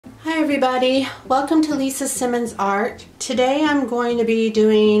Hi everybody, welcome to Lisa Simmons Art. Today I'm going to be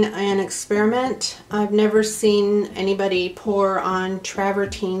doing an experiment. I've never seen anybody pour on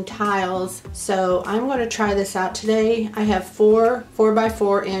travertine tiles, so I'm going to try this out today. I have four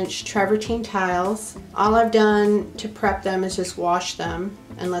 4x4 inch travertine tiles. All I've done to prep them is just wash them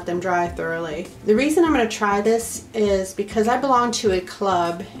and let them dry thoroughly. The reason I'm going to try this is because I belong to a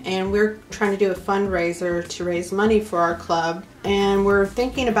club and we're trying to do a fundraiser to raise money for our club, and we're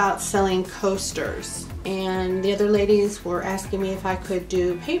thinking about selling coasters. And the other ladies were asking me if I could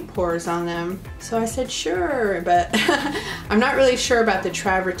do paint pours on them. So I said sure, but I'm not really sure about the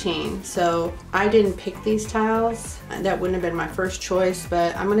travertine. So I didn't pick these tiles. That wouldn't have been my first choice,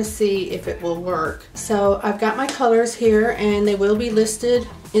 but I'm gonna see if it will work. So I've got my colors here and they will be listed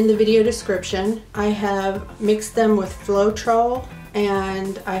in the video description. I have mixed them with Floetrol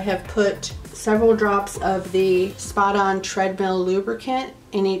and I have put several drops of the Spot On treadmill lubricant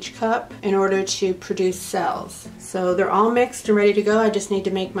in each cup in order to produce cells. So they're all mixed and ready to go. I just need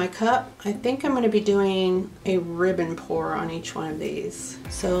to make my cup. I think I'm going to be doing a ribbon pour on each one of these.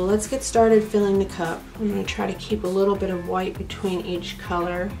 So let's get started filling the cup. I'm going to try to keep a little bit of white between each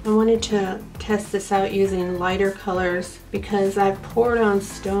color. I wanted to test this out using lighter colors because I've poured on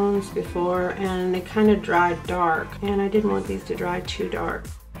stones before and they kind of dried dark, and I didn't want these to dry too dark.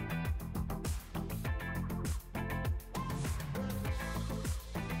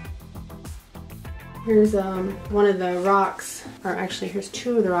 Here's one of the rocks, or actually here's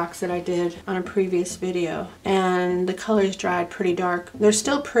two of the rocks that I did on a previous video, and the colors dried pretty dark. They're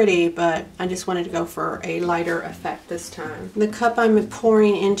still pretty, but I just wanted to go for a lighter effect this time. The cup I'm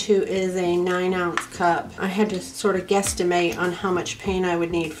pouring into is a 9-ounce cup. I had to sort of guesstimate on how much paint I would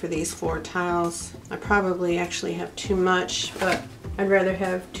need for these 4 tiles. I probably actually have too much, but I'd rather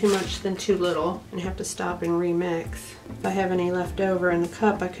have too much than too little and have to stop and remix. If I have any left over in the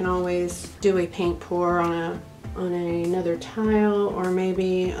cup, I can always do a paint pour on another tile or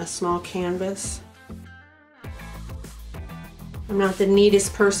maybe a small canvas. I'm not the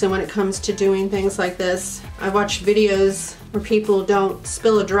neatest person when it comes to doing things like this. I watch videos where people don't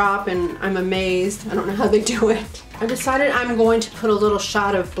spill a drop and I'm amazed. I don't know how they do it. I decided I'm going to put a little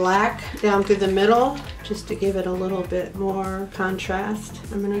shot of black down through the middle just to give it a little bit more contrast.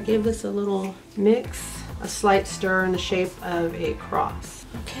 I'm going to give this a little mix, a slight stir in the shape of a cross.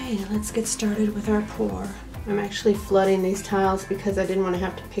 Okay, let's get started with our pour. I'm actually flooding these tiles because I didn't want to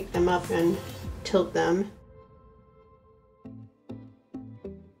have to pick them up and tilt them.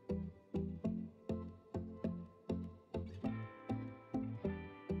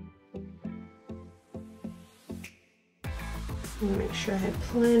 I'm going to make sure I have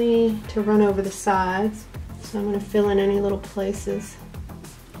plenty to run over the sides. So I'm going to fill in any little places.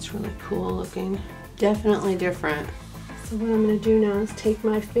 It's really cool looking. Definitely different. So what I'm going to do now is take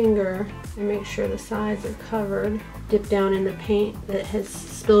my finger and make sure the sides are covered. Dip down in the paint that has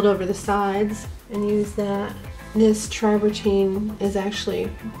spilled over the sides and use that. This travertine is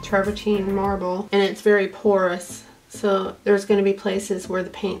actually travertine marble and it's very porous. So there's going to be places where the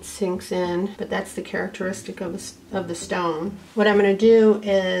paint sinks in, but that's the characteristic of the stone. What I'm going to do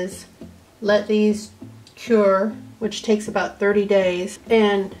is let these cure, which takes about 30 days.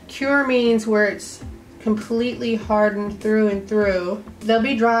 And cure means where it's completely hardened through and through. They'll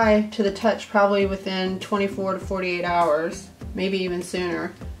be dry to the touch probably within 24 to 48 hours, maybe even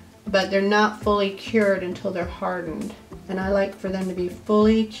sooner. But they're not fully cured until they're hardened. And I like for them to be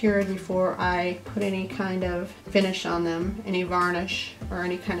fully cured before I put any kind of finish on them, any varnish or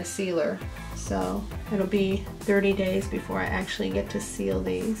any kind of sealer. So it'll be 30 days before I actually get to seal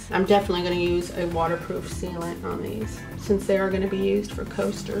these. I'm definitely going to use a waterproof sealant on these since they are going to be used for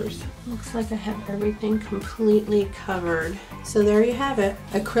coasters. Looks like I have everything completely covered. So there you have it,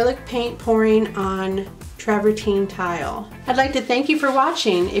 acrylic paint pouring on travertine tile. I'd like to thank you for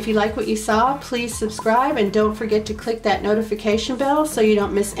watching. If you like what you saw, please subscribe and don't forget to click that notification bell so you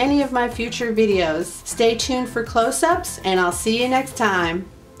don't miss any of my future videos. Stay tuned for close-ups and I'll see you next time.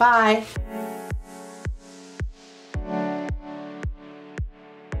 Bye.